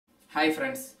Hi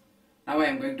friends, now I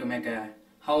am going to make a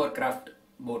hovercraft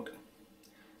boat.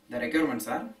 The requirements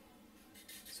are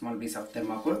small piece of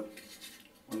thermocol,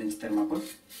 1-inch thermocol,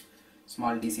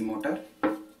 small DC motor,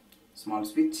 small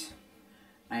switch,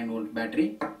 9-volt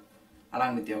battery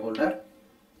along with a holder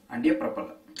and a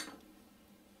propeller.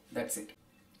 That's it.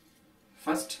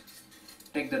 First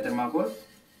take the thermocol.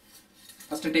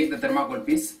 Take the thermocol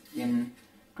piece in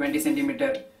 20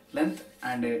 cm length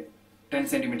and 10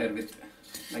 cm width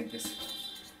like this.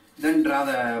 Then draw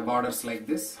the borders like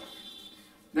this.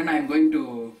 Then I am going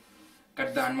to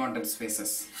cut the unwanted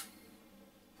spaces.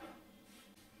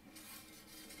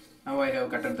 Now I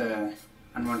have cut the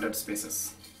unwanted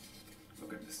spaces.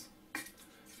 Look at this.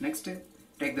 Next,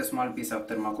 take the small piece of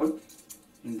thermocol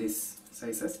in these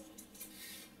sizes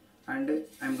and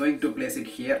I am going to place it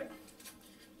here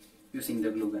using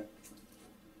the glue gun.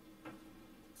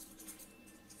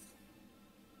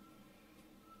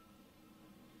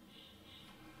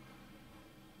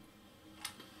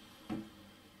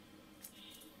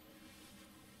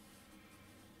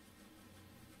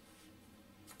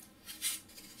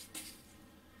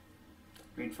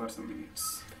 Wait for some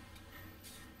minutes.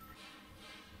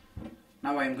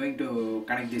 Now I am going to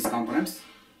connect these components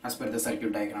as per the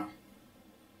circuit diagram.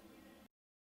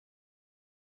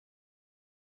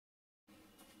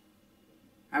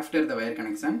 After the wire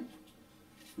connection,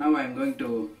 now I am going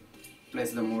to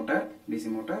place the motor, DC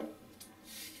motor,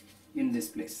 in this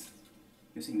place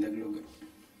using the glue gun.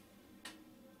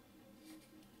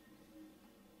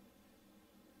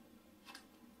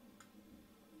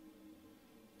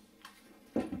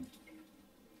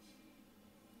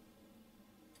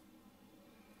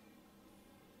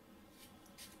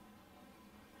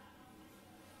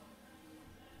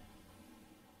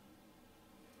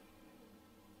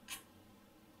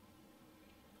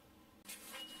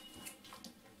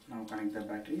 Now connect the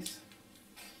batteries,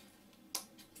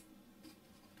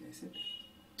 place it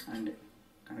and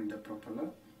connect the propeller.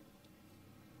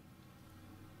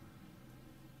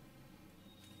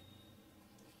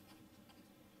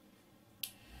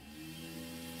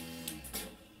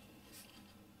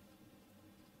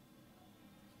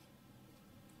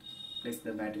 Place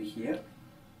the battery here.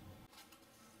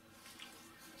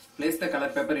 Place the color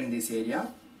paper in this area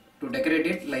to decorate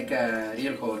it like a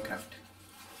real hovercraft.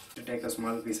 To take a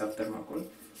small piece of thermocol,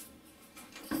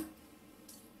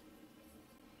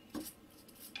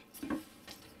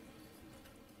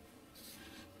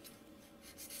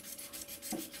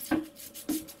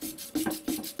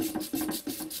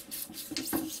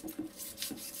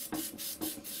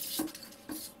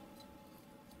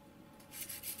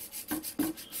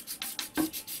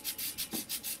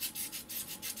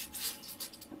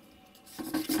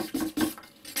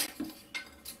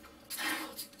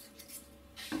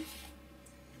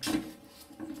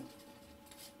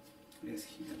 place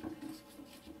here,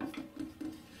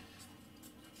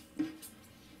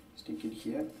 stick it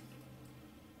here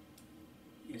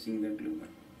using the glue gun.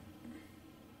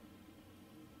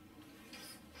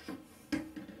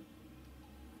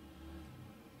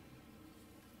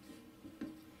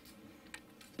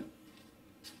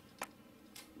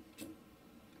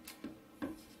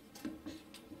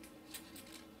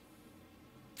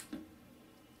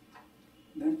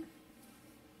 Then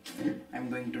I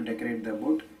am going to decorate the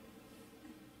boat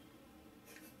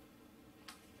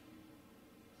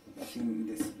using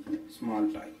this small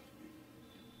toy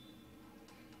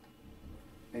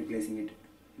by placing it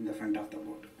in the front of the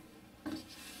boat.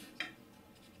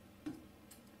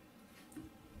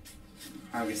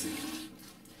 Obviously,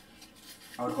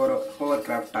 our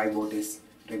hovercraft toy boat is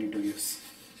ready to use.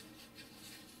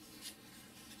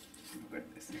 Look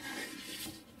at this.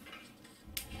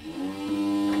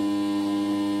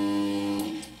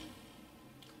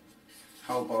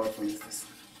 How powerful is this?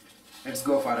 Let's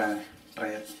go for a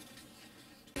trial.